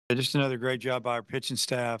Just another great job by our pitching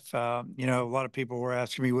staff. A lot of people were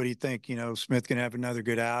asking me, what do you think? Smith can have another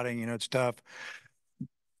good outing. It's tough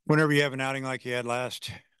whenever you have an outing like he had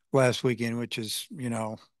last weekend, which is,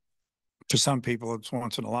 for some people it's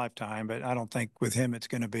once in a lifetime, but I don't think with him it's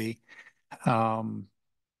going to be. Um,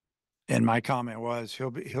 and my comment was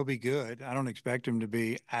he'll be good. I don't expect him to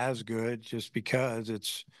be as good just because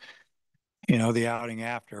it's, the outing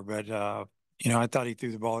after. But I thought he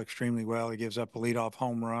threw the ball extremely well. He gives up a leadoff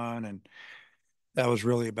home run, and that was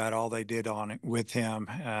really about all they did on it with him.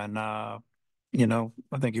 And I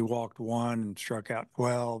think he walked one and struck out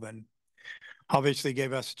 12, and obviously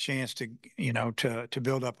gave us a chance to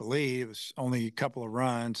build up a lead. It was only a couple of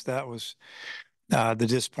runs. That was the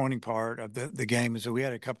disappointing part of the game, is that we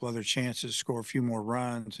had a couple other chances to score a few more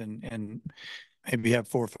runs and maybe have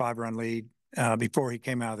 4 or 5 run lead before he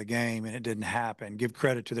came out of the game, and it didn't happen. Give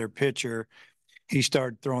credit to their pitcher. He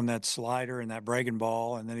started throwing that slider and that breaking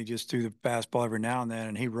ball, and then he just threw the fastball every now and then,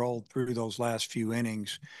 and he rolled through those last few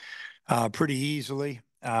innings pretty easily.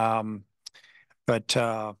 But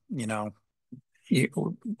I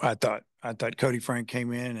thought Cody Frank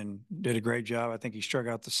came in and did a great job. I think he struck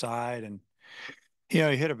out the side, and he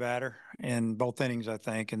hit a batter in both innings, I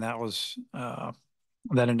think, and that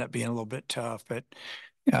ended up being a little bit tough. But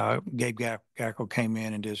Gabe Gackle came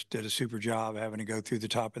in and just did a super job having to go through the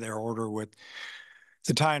top of their order with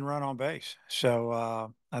the tying run on base.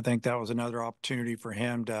 So I think that was another opportunity for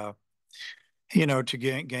him to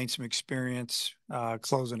gain some experience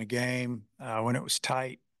closing a game when it was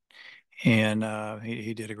tight, and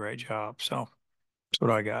he did a great job. So that's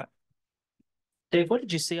what I got. Dave, what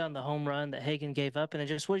did you see on the home run that Hagan gave up? And then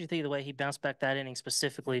just what did you think of the way he bounced back that inning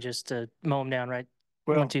specifically just to mow him down right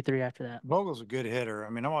one, Well, two, three after that? Vogel's a good hitter. I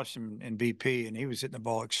mean, I watched him in BP, and he was hitting the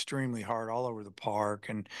ball extremely hard all over the park,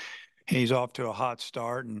 and he's off to a hot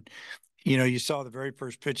start. And you saw the very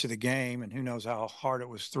first pitch of the game, and who knows how hard it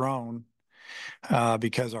was thrown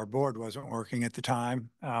because our board wasn't working at the time.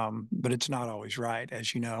 But it's not always right,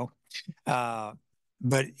 as you know. Uh,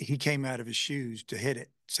 but he came out of his shoes to hit it,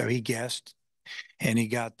 so he guessed, and he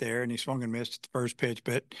got there, and he swung and missed at the first pitch.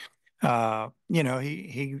 But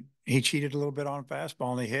he cheated a little bit on a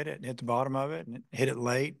fastball, and he hit it and hit the bottom of it, and hit it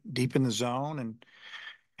late, deep in the zone,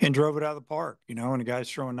 and drove it out of the park. And the guy's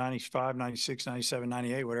throwing 95, 96, 97,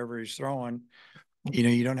 98, whatever he's throwing.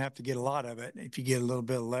 You don't have to get a lot of it if you get a little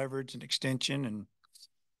bit of leverage and extension and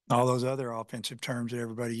all those other offensive terms that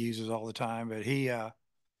everybody uses all the time. But he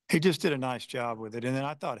just did a nice job with it. And then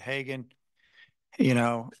I thought Hagan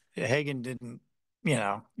didn't,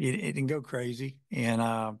 it didn't go crazy. And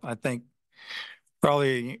I think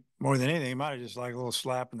probably more than anything, he might have just like a little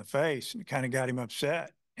slap in the face, and it kind of got him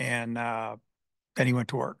upset. And then he went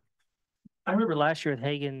to work. I remember last year with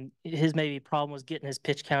Hagan, his maybe problem was getting his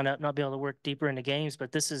pitch count up, not being able to work deeper into games.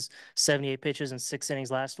 But this is 78 pitches in 6 innings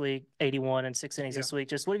last week, 81 in 6 innings this week.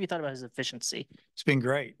 Just what have you thought about his efficiency? It's been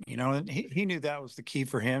great, and he knew that was the key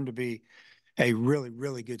for him to be a really,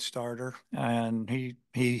 really good starter, and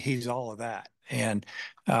he's all of that. And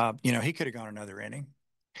he could have gone another inning,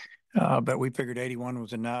 but we figured 81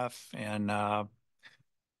 was enough, and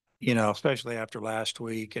especially after last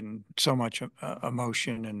week and so much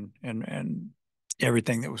emotion and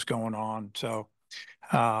everything that was going on. So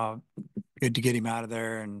uh, good to get him out of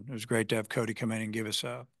there, and it was great to have Cody come in and give us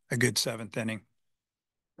a good seventh inning.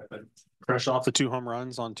 Fresh off the 2 home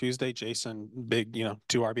runs on Tuesday, Jason, big,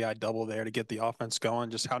 2 RBI double there to get the offense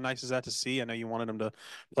going. Just how nice is that to see? I know you wanted him to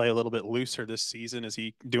play a little bit looser this season. Is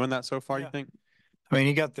he doing that so far, you think? I mean,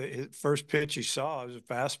 he got his first pitch he saw. It was a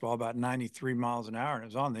fastball about 93 miles an hour, and it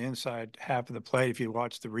was on the inside half of the plate. If you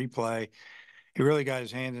watch the replay, he really got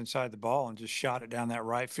his hands inside the ball and just shot it down that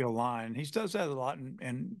right field line. He does that a lot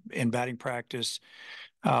in batting practice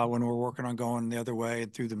when we're working on going the other way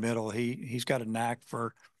and through the middle. He's got a knack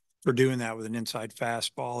for doing that with an inside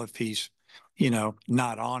fastball if he's,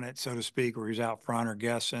 not on it, so to speak, or he's out front or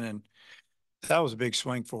guessing. And that was a big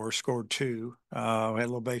swing for us. Scored two. We had a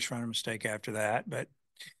little base runner mistake after that, but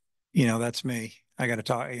that's me. I got to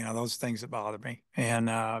talk. Those things that bother me, and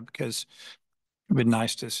because it'd been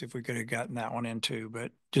nice to see if we could have gotten that one in too.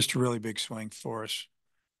 But just a really big swing for us.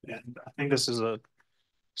 And I think this is the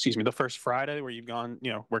first Friday where you've gone,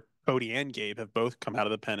 where Cody and Gabe have both come out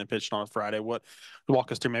of the pen and pitched on a Friday.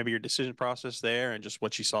 Walk us through maybe your decision process there and just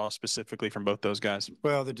what you saw specifically from both those guys.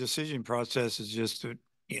 Well, the decision process is just that,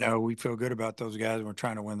 we feel good about those guys and we're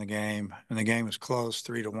trying to win the game. And the game was close,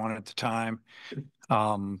 3-1 at the time.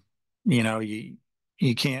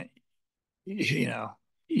 You can't, you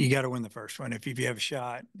got to win the first one. If you have a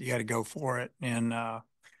shot, you got to go for it. And, I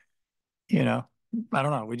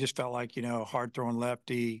don't know. We just felt like, hard throwing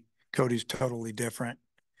lefty. Cody's totally different.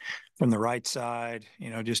 from the right side,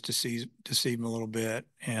 just to deceive him a little bit.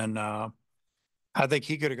 And I think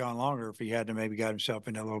he could have gone longer if he had to maybe got himself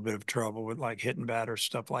into a little bit of trouble with like hitting batters,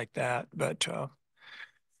 stuff like that. But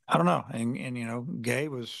I don't know. And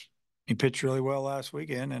Gabe he pitched really well last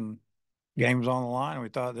weekend, and game was on the line. And we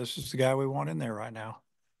thought this is the guy we want in there right now.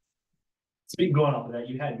 Speaking going off of that,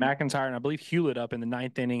 you had McIntyre and I believe Hewlett up in the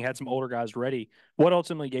ninth inning, had some older guys ready. What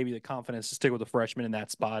ultimately gave you the confidence to stick with the freshman in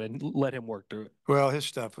that spot and let him work through it? Well, his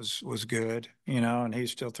stuff was good, and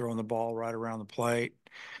he's still throwing the ball right around the plate.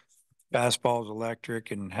 Fastball was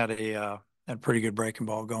electric and had a pretty good breaking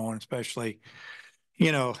ball going, especially,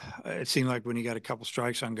 it seemed like when he got a couple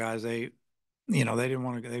strikes on guys, they didn't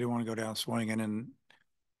want to go down swinging, and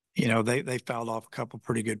they fouled off a couple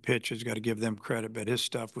pretty good pitches. Got to give them credit, but his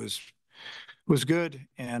stuff was good.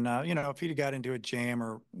 And if he'd got into a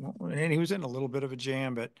jam and he was in a little bit of a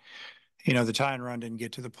jam, but the tie and run didn't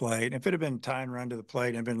get to the plate. And if it had been tie and run to the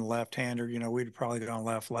plate and been a left-hander, we'd have probably gone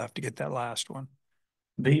left to get that last one.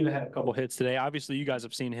 He had a couple hits today. Obviously, you guys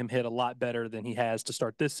have seen him hit a lot better than he has to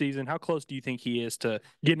start this season. How close do you think he is to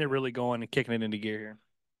getting it really going and kicking it into gear here?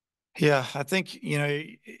 Yeah, I think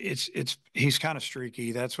he's kind of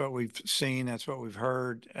streaky. That's what we've seen. That's what we've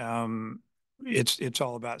heard. It's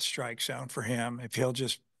all about strike zone for him. If he'll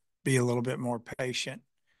just be a little bit more patient,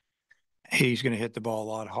 he's going to hit the ball a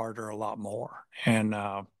lot harder, a lot more. And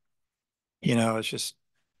it's just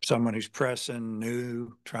someone who's pressing,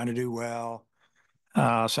 new, trying to do well.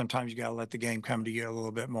 Sometimes you got to let the game come to you a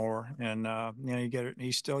little bit more. And you get it.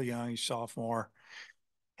 He's still young. He's sophomore,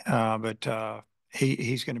 but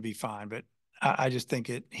he's going to be fine. But I just think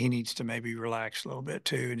he needs to maybe relax a little bit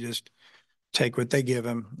too, and just take what they give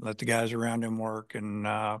him, let the guys around him work, and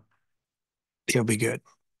he'll be good.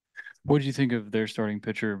 What did you think of their starting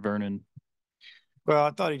pitcher, Vernon? Well,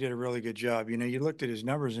 I thought he did a really good job. You looked at his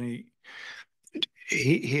numbers, and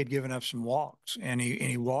he had given up some walks, and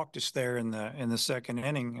he walked us there in the second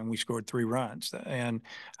inning, and we scored 3 runs. And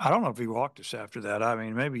I don't know if he walked us after that. I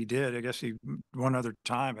mean, maybe he did. I guess he one other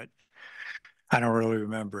time, but I don't really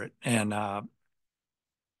remember it. And I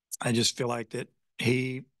just feel like that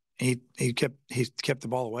he kept the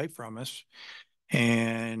ball away from us,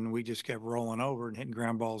 and we just kept rolling over and hitting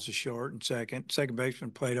ground balls to short and second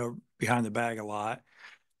baseman played over behind the bag a lot.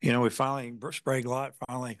 We finally Sprague Lot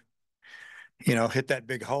finally hit that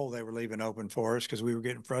big hole they were leaving open for us, because we were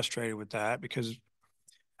getting frustrated with that, because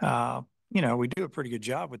we do a pretty good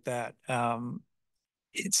job with that.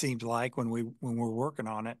 It seems like when we're working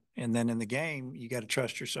on it, and then in the game you got to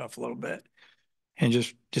trust yourself a little bit and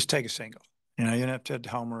just take a single. You don't have to hit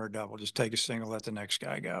homer or double. Just take a single, let the next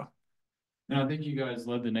guy go. Now, I think you guys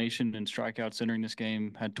led the nation in strikeouts entering this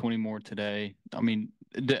game, had 20 more today. I mean,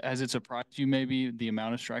 has it surprised you maybe the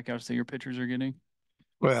amount of strikeouts that your pitchers are getting?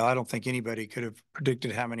 Well, I don't think anybody could have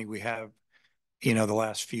predicted how many we have, the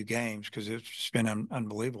last few games, because it's been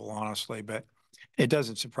unbelievable, honestly. But it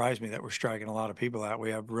doesn't surprise me that we're striking a lot of people out.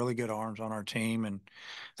 We have really good arms on our team, and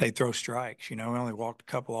they throw strikes. We only walked a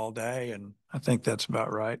couple all day, and I think that's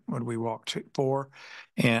about right. When we walked 4,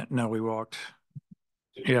 and no, we walked,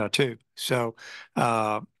 2. So,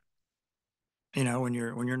 when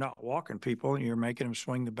you're not walking people, you're making them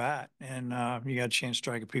swing the bat, and you got a chance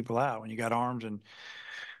striking people out when you got arms. And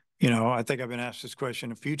I think I've been asked this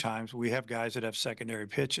question a few times. We have guys that have secondary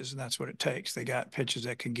pitches, and that's what it takes. They got pitches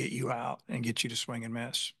that can get you out and get you to swing and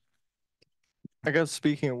miss. I guess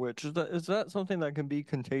speaking of which, is that something that can be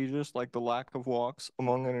contagious, like the lack of walks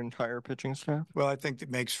among an entire pitching staff? Well, I think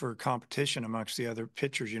that makes for competition amongst the other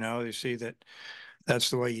pitchers. They see that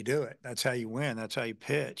that's the way you do it. That's how you win. That's how you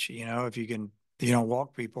pitch. If you don't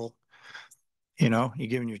walk people, you're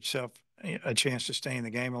giving yourself a chance to stay in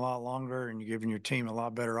the game a lot longer, and you're giving your team a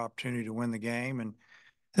lot better opportunity to win the game. And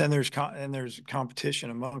then there's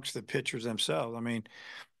competition amongst the pitchers themselves. I mean,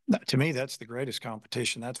 to me, that's the greatest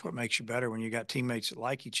competition. That's what makes you better, when you got teammates that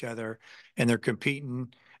like each other and they're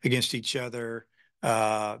competing against each other,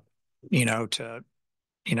 to,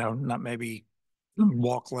 not maybe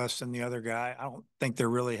walk less than the other guy. I don't think they're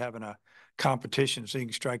really having a competition so you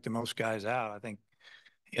can strike the most guys out. I think,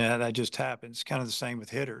 that just happens. It's kind of the same with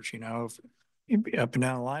hitters. If up and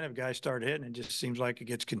down the line, if guys start hitting, it just seems like it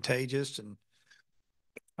gets contagious, and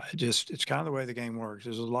it's kind of the way the game works.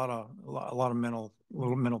 There's a lot of mental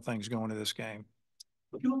things going into this game.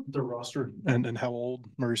 Look at the roster and how old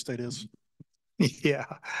Murray State is. Yeah,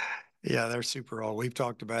 they're super old. We've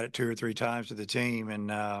talked about it 2 or 3 times with the team, and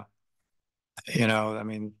I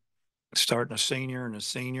mean, starting a senior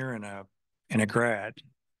and a grad.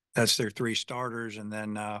 That's their 3 starters, and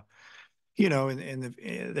then the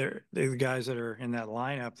guys that are in that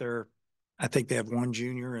lineup, I think they have 1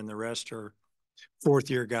 junior, and the rest are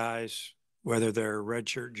 4th-year guys, whether they're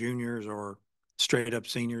redshirt juniors or straight up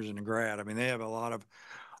seniors and a grad. I mean, they have a lot of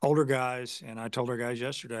older guys, and I told our guys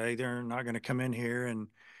yesterday, they're not going to come in here and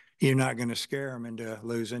you're not going to scare them into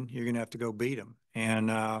losing. You're going to have to go beat them. And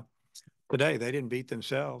today they didn't beat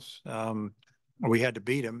themselves. We had to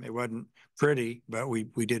beat them. It wasn't pretty, but we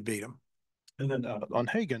did beat them. And then on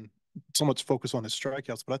Hagan, so much focus on his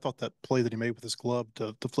strikeouts, but I thought that play that he made with his glove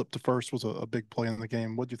to flip to first was a big play in the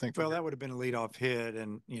game. What do you think? Well, that would have been a leadoff hit,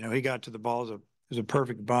 and he got to the ball as a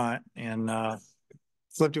perfect bunt and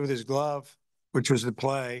flipped it with his glove, which was the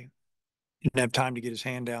play. He didn't have time to get his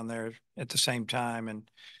hand down there at the same time, and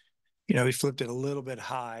he flipped it a little bit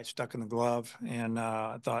high, stuck in the glove, and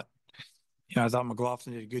I thought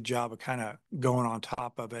McLaughlin did a good job of kind of going on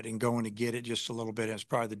top of it and going to get it just a little bit. It's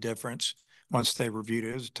probably the difference once they reviewed it.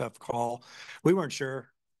 It was a tough call. We weren't sure.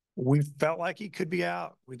 We felt like he could be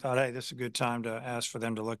out. We thought, hey, this is a good time to ask for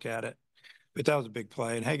them to look at it. But that was a big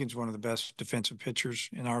play. And Hagen's one of the best defensive pitchers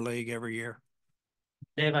in our league every year.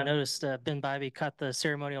 Dave, I noticed Ben Bybee caught the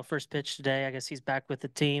ceremonial first pitch today. I guess he's back with the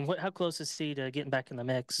team. How close is he to getting back in the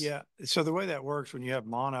mix? Yeah. So the way that works when you have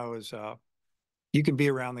mono is you can be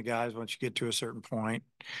around the guys once you get to a certain point.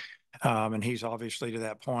 And he's obviously to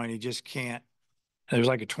that point. He just can't. There's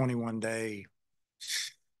like a 21-day,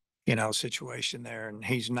 situation there, and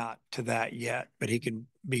he's not to that yet, but he can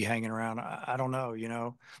be hanging around. I don't know,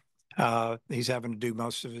 he's having to do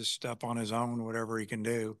most of his stuff on his own, whatever he can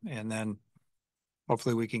do. And then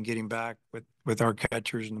hopefully we can get him back with our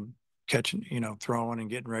catchers and catching, throwing and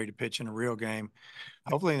getting ready to pitch in a real game,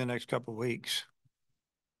 hopefully in the next couple of weeks.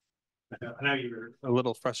 I know you were a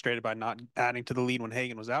little frustrated by not adding to the lead when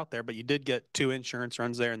Hagan was out there, but you did get 2 insurance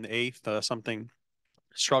runs there in the 8th, something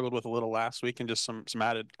struggled with a little last week, and just some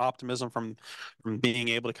added optimism from being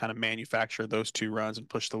able to kind of manufacture those 2 runs and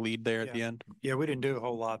push the lead there at the end. Yeah, we didn't do a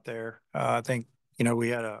whole lot there. I think, we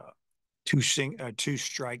had a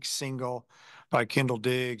 2-strike single by Kendall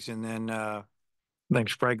Diggs, and then I think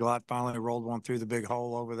Sprague Glott finally rolled one through the big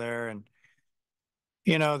hole over there. And,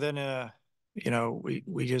 then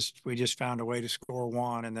we just found a way to score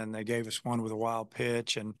one, and then they gave us one with a wild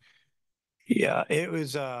pitch. And yeah, it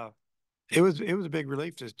was a big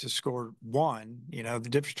relief to score one. The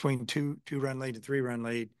difference between 2-run lead and 3-run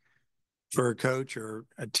lead for a coach or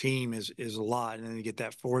a team is a lot. And then you get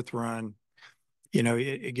that 4th run,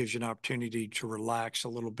 it gives you an opportunity to relax a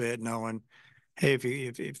little bit, knowing, hey,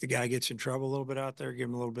 if the guy gets in trouble a little bit out there, give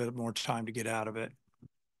him a little bit more time to get out of it.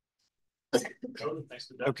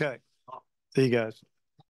 Okay. See you guys.